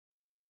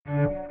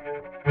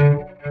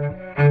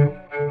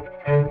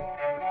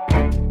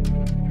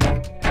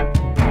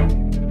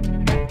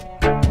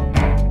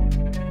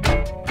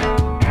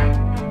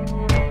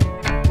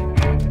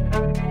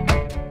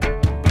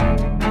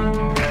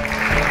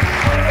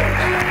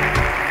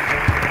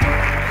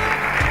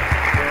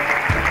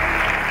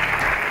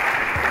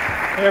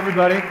Hey,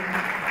 everybody.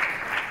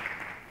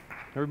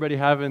 Everybody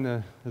having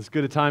as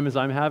good a time as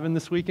I'm having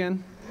this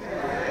weekend?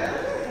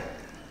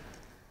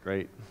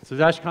 Great. So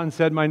as Ashkan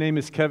said, my name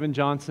is Kevin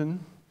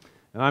Johnson,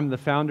 and I'm the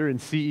founder and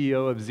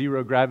CEO of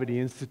Zero Gravity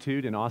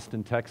Institute in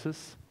Austin,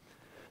 Texas.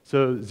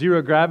 So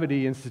Zero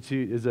Gravity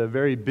Institute is a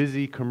very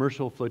busy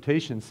commercial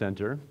flotation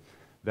center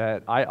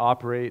that I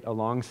operate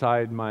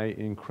alongside my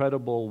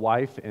incredible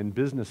wife and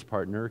business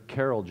partner,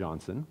 Carol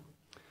Johnson.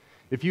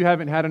 If you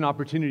haven't had an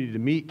opportunity to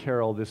meet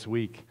Carol this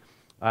week,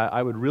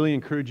 I would really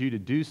encourage you to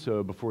do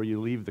so before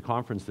you leave the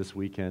conference this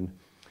weekend.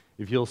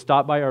 If you'll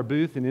stop by our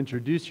booth and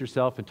introduce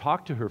yourself and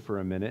talk to her for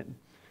a minute,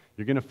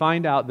 you're going to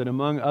find out that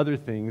among other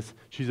things,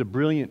 she's a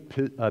brilliant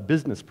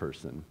business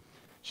person.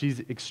 She's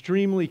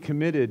extremely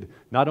committed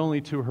not only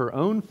to her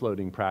own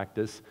floating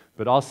practice,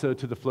 but also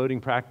to the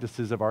floating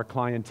practices of our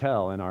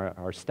clientele and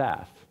our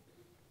staff.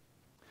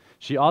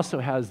 She also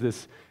has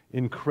this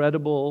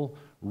incredible,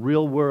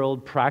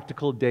 real-world,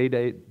 practical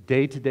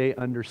day-to-day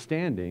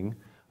understanding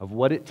of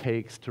what it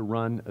takes to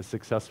run a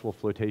successful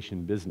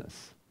flotation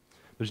business.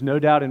 There's no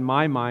doubt in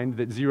my mind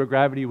that Zero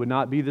Gravity would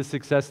not be the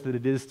success that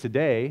it is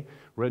today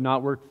were it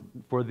not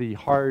for the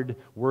hard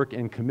work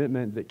and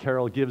commitment that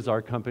Carol gives our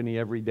company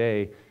every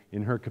day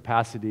in her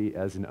capacity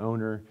as an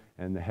owner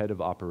and the head of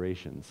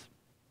operations.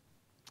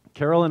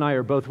 Carol and I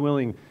are both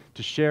willing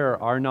to share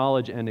our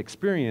knowledge and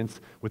experience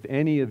with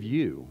any of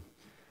you,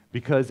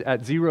 because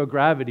at Zero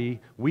Gravity,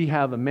 we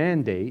have a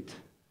mandate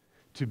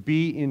to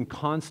be in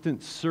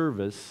constant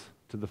service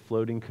to the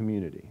floating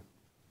community.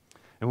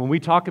 And when we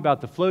talk about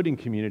the floating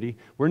community,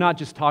 we're not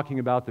just talking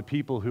about the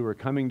people who are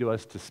coming to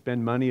us to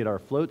spend money at our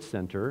float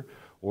center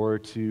or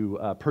to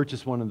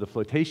purchase one of the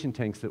flotation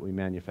tanks that we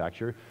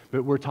manufacture,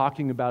 but we're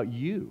talking about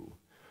you,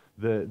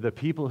 the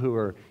people who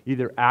are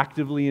either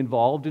actively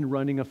involved in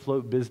running a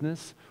float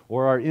business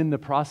or are in the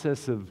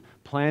process of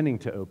planning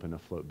to open a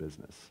float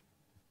business.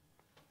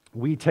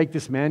 We take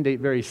this mandate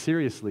very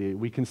seriously.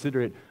 We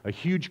consider it a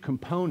huge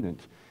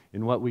component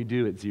in what we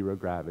do at Zero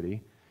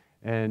Gravity.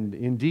 And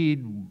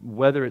indeed,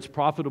 whether it's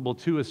profitable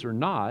to us or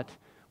not,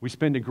 we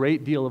spend a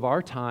great deal of our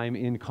time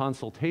in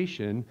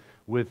consultation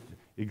with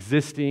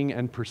existing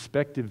and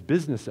prospective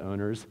business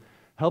owners,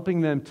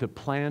 helping them to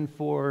plan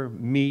for,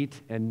 meet,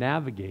 and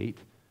navigate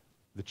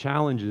the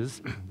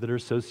challenges that are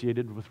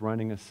associated with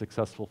running a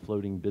successful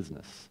floating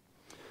business.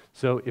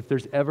 So if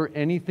there's ever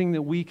anything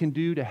that we can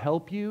do to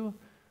help you,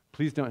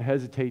 please don't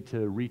hesitate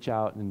to reach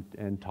out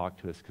and talk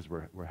to us, because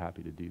we're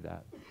happy to do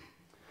that.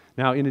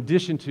 Now, in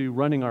addition to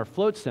running our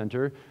float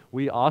center,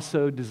 we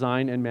also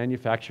design and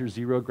manufacture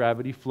zero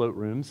gravity float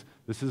rooms.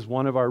 This is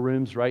one of our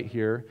rooms right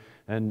here,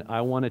 and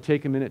I want to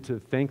take a minute to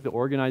thank the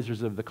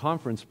organizers of the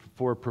conference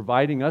for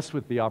providing us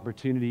with the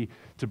opportunity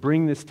to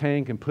bring this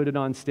tank and put it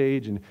on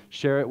stage and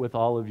share it with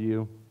all of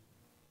you.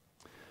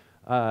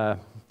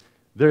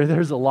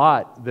 There's a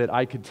lot that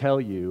I could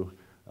tell you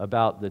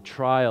about the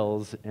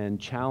trials and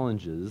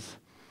challenges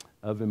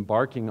of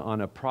embarking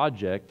on a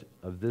project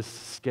of this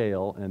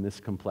scale and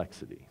this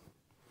complexity.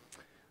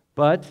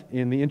 But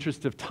in the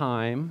interest of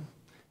time,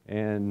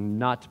 and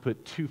not to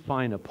put too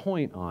fine a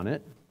point on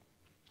it,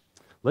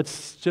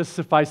 let's just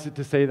suffice it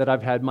to say that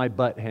I've had my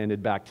butt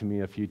handed back to me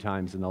a few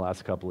times in the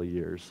last couple of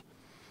years.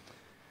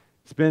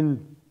 It's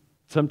been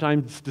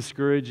sometimes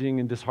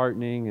discouraging and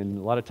disheartening, and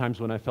a lot of times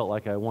when I felt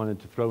like I wanted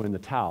to throw in the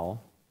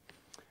towel.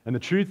 And the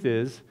truth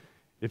is,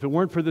 if it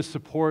weren't for the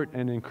support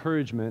and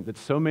encouragement that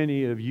so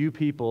many of you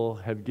people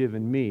have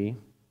given me,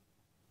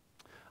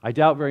 I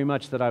doubt very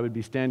much that I would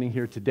be standing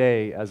here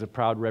today as a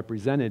proud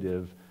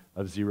representative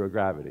of Zero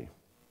Gravity.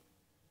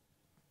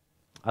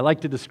 I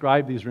like to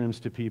describe these rooms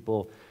to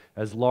people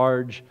as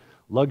large,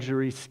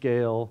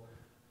 luxury-scale,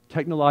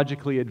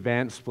 technologically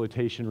advanced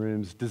flotation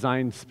rooms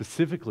designed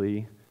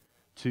specifically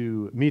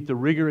to meet the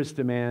rigorous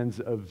demands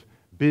of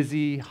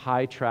busy,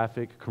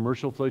 high-traffic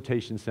commercial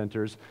flotation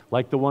centers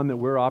like the one that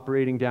we're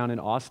operating down in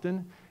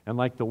Austin and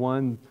like the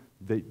one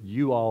that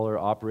you all are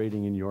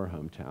operating in your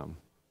hometown.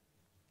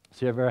 So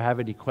if you ever have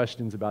any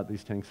questions about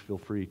these tanks, feel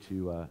free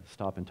to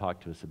stop and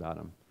talk to us about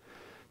them.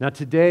 Now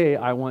today,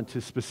 I want to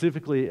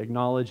specifically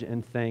acknowledge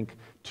and thank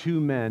two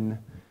men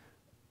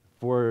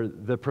for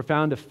the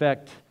profound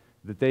effect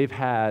that they've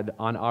had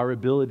on our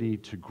ability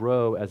to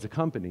grow as a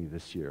company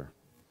this year.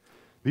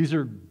 These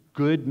are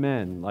good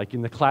men, like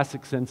in the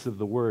classic sense of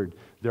the word.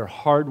 They're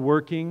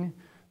hardworking,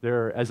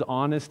 they're as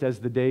honest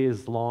as the day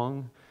is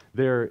long,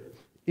 they're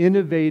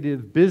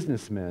innovative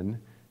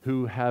businessmen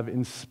who have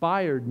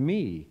inspired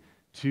me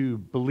to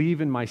believe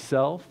in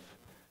myself,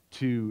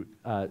 to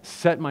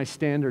set my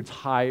standards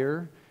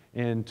higher,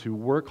 and to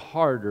work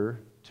harder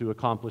to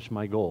accomplish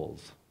my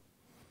goals.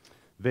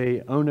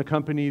 They own a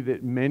company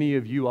that many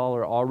of you all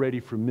are already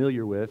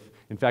familiar with.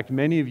 In fact,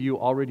 many of you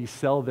already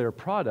sell their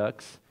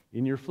products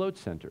in your float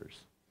centers.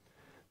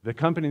 The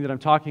company that I'm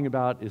talking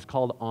about is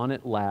called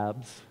Onnit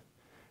Labs,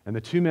 and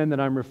the two men that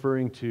I'm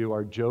referring to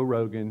are Joe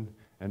Rogan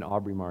and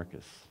Aubrey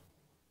Marcus.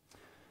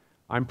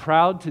 I'm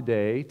proud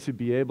today to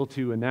be able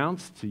to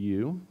announce to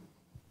you,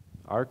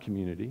 our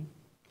community,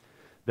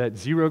 that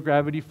Zero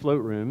Gravity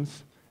Float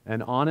Rooms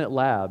and Onnit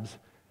Labs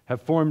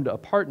have formed a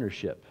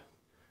partnership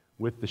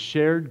with the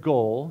shared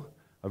goal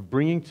of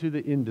bringing to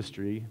the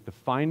industry the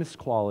finest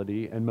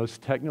quality and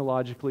most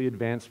technologically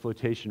advanced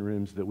flotation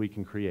rooms that we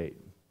can create.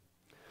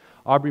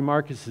 Aubrey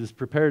Marcus has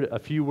prepared a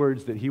few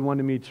words that he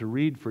wanted me to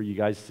read for you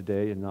guys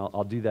today, and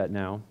I'll do that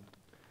now.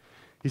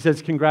 He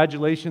says,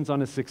 "Congratulations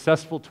on a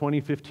successful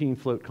 2015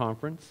 Float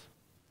Conference.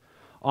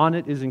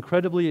 Onnit is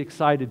incredibly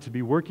excited to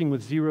be working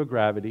with Zero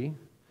Gravity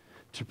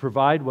to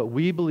provide what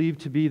we believe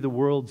to be the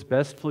world's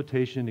best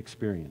flotation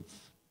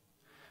experience.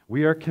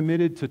 We are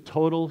committed to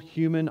total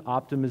human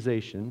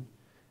optimization,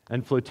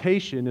 and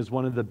flotation is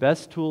one of the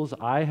best tools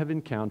I have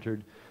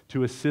encountered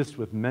to assist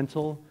with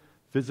mental,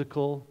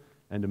 physical,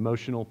 and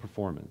emotional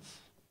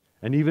performance.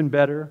 And even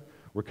better,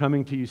 we're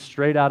coming to you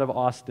straight out of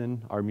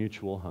Austin, our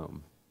mutual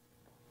home."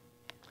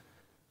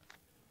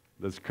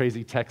 Those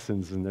crazy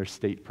Texans and their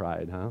state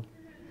pride, huh?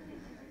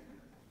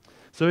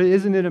 So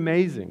isn't it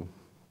amazing?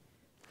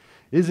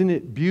 Isn't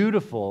it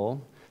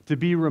beautiful to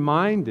be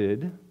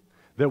reminded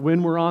that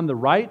when we're on the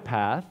right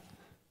path,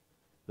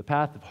 the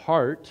path of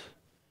heart,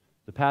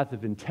 the path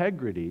of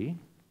integrity,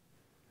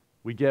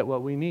 we get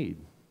what we need?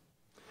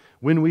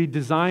 When we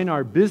design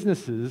our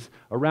businesses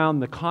around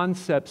the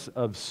concepts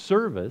of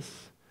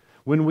service,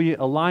 when we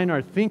align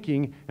our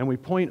thinking and we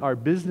point our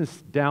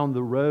business down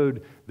the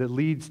road that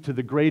leads to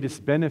the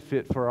greatest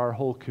benefit for our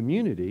whole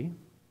community,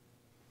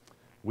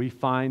 we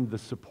find the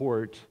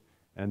support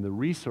and the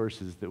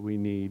resources that we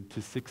need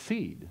to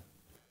succeed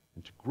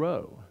and to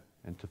grow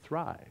and to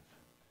thrive.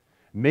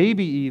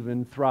 Maybe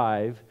even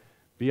thrive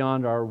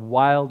beyond our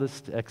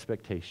wildest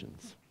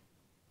expectations.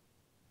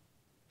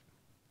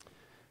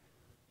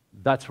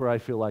 That's where I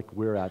feel like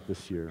we're at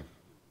this year.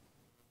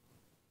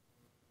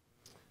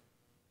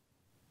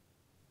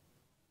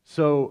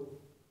 So,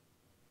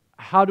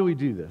 how do we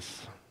do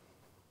this?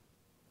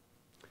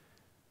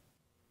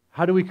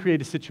 How do we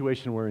create a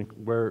situation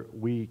where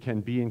we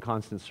can be in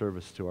constant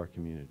service to our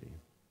community?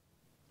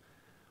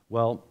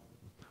 Well,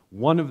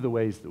 one of the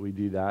ways that we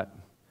do that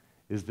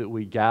is that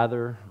we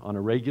gather on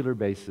a regular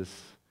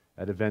basis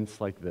at events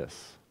like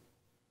this,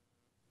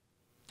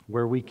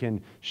 where we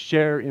can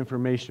share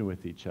information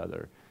with each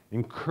other,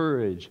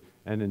 encourage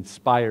and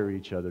inspire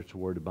each other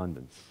toward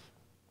abundance.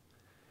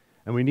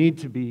 And we need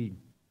to be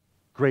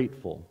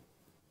grateful.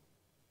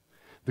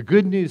 The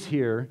good news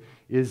here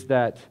is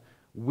that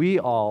we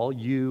all,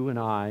 you and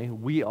I,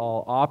 we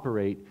all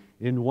operate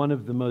in one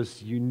of the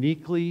most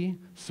uniquely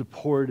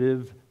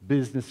supportive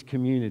business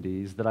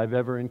communities that I've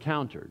ever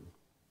encountered.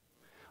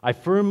 I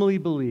firmly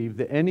believe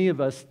that any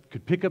of us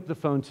could pick up the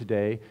phone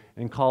today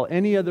and call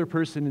any other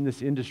person in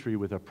this industry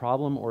with a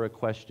problem or a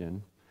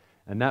question,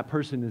 and that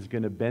person is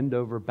going to bend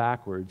over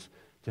backwards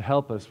to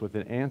help us with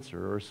an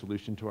answer or a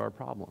solution to our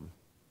problem.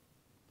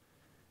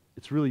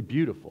 It's really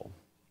beautiful.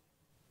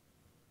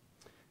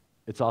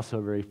 It's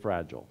also very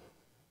fragile.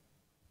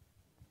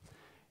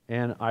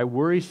 And I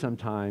worry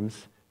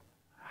sometimes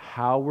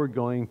how we're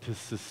going to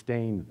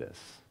sustain this.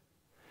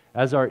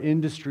 As our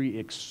industry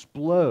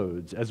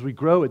explodes, as we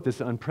grow at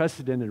this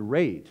unprecedented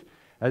rate,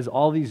 as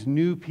all these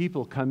new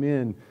people come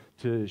in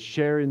to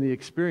share in the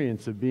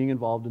experience of being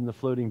involved in the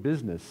floating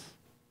business,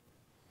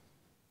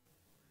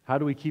 how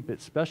do we keep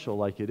it special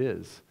like it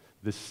is?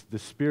 This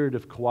spirit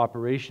of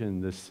cooperation,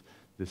 this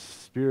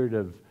spirit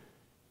of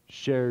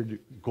shared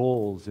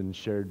goals and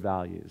shared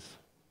values.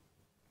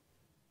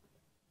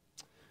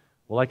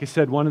 Well, like I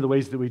said, one of the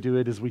ways that we do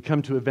it is we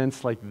come to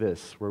events like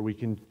this, where we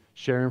can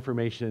share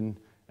information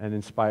and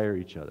inspire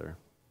each other.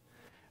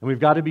 And we've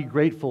got to be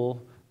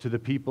grateful to the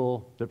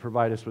people that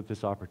provide us with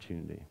this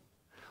opportunity.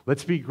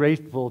 Let's be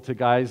grateful to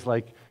guys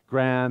like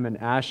Graham and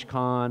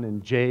Ashcon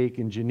and Jake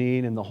and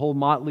Janine and the whole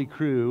motley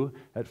crew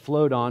at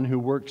Float On who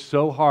worked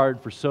so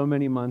hard for so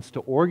many months to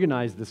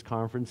organize this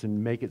conference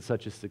and make it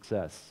such a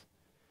success.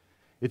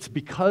 It's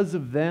because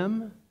of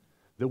them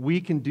that we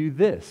can do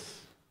this.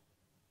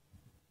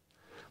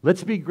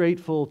 Let's be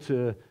grateful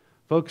to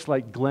folks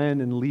like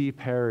Glenn and Lee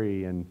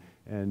Perry and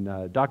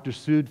Dr.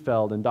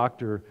 Sudfeld and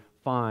Dr.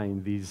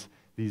 Fine,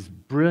 these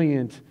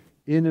brilliant,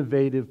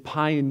 innovative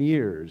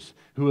pioneers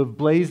who have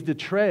blazed a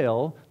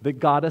trail that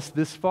got us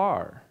this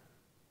far.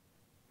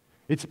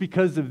 It's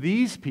because of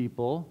these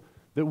people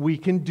that we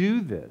can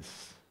do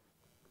this.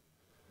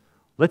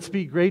 Let's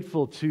be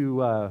grateful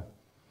to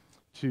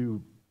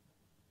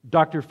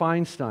Dr.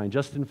 Feinstein,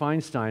 Justin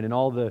Feinstein, and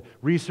all the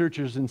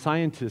researchers and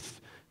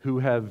scientists who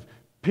have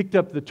picked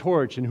up the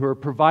torch and who are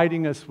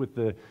providing us with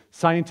the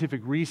scientific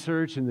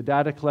research and the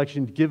data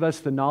collection to give us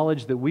the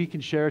knowledge that we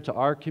can share to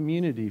our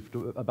community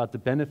about the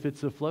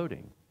benefits of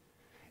floating.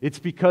 It's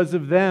because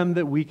of them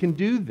that we can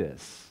do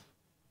this.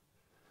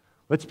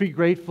 Let's be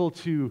grateful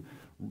to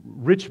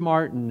Rich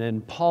Martin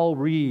and Paul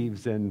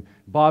Reeves and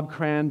Bob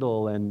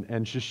Crandall and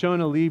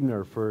Shoshona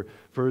Liebner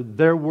for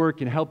their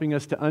work in helping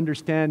us to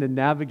understand and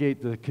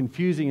navigate the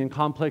confusing and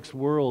complex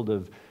world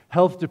of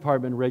health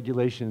department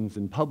regulations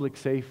and public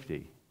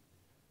safety.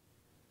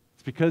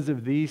 It's because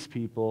of these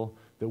people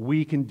that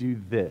we can do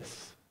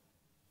this,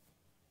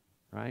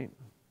 right?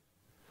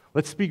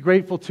 Let's be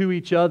grateful to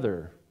each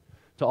other,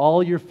 to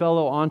all your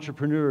fellow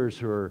entrepreneurs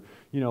who are,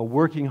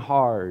 working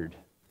hard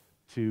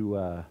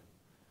to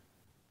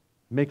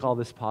make all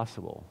this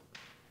possible.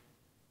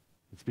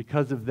 It's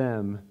because of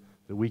them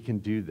that we can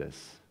do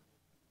this.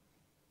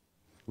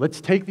 Let's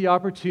take the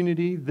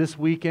opportunity this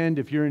weekend,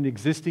 if you're an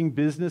existing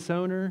business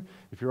owner,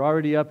 if you're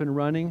already up and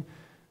running,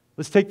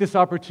 let's take this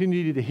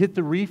opportunity to hit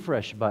the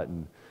refresh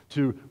button,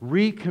 to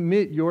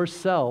recommit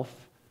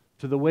yourself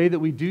to the way that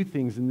we do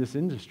things in this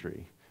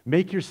industry.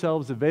 Make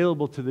yourselves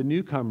available to the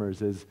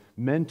newcomers as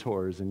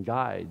mentors and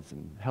guides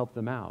and help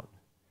them out.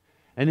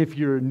 And if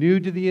you're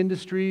new to the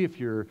industry, if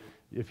you're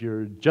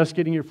just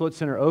getting your float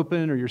center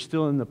open or you're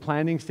still in the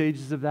planning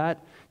stages of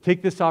that,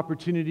 take this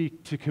opportunity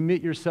to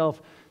commit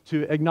yourself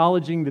to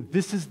acknowledging that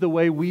this is the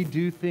way we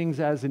do things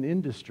as an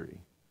industry.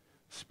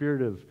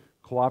 Spirit of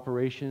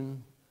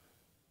cooperation,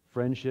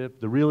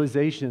 friendship, the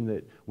realization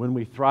that when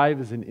we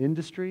thrive as an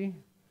industry,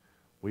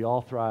 we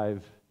all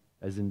thrive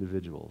as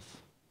individuals.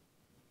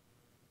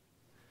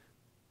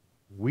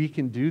 We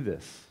can do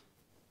this.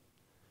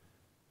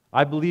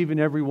 I believe in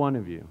every one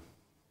of you.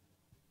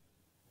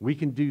 We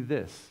can do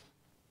this.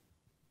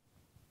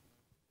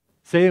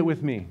 Say it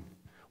with me.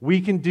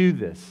 We can do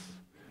this.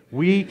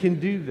 We can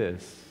do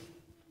this.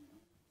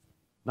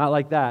 Not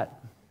like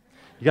that.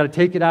 You got to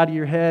take it out of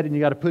your head and you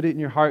got to put it in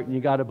your heart and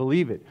you got to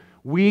believe it.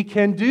 We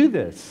can do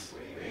this.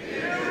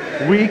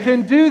 We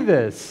can do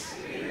this.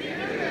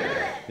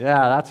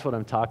 Yeah, that's what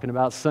I'm talking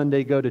about.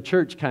 Sunday go to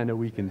church kind of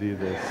we can do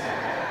this.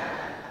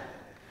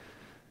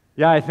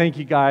 Yeah, I thank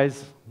you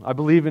guys. I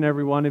believe in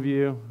every one of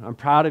you. I'm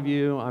proud of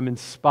you. I'm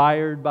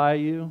inspired by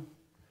you.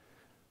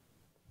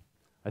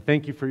 I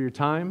thank you for your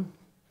time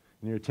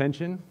and your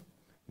attention.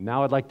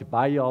 Now I'd like to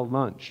buy you all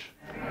lunch.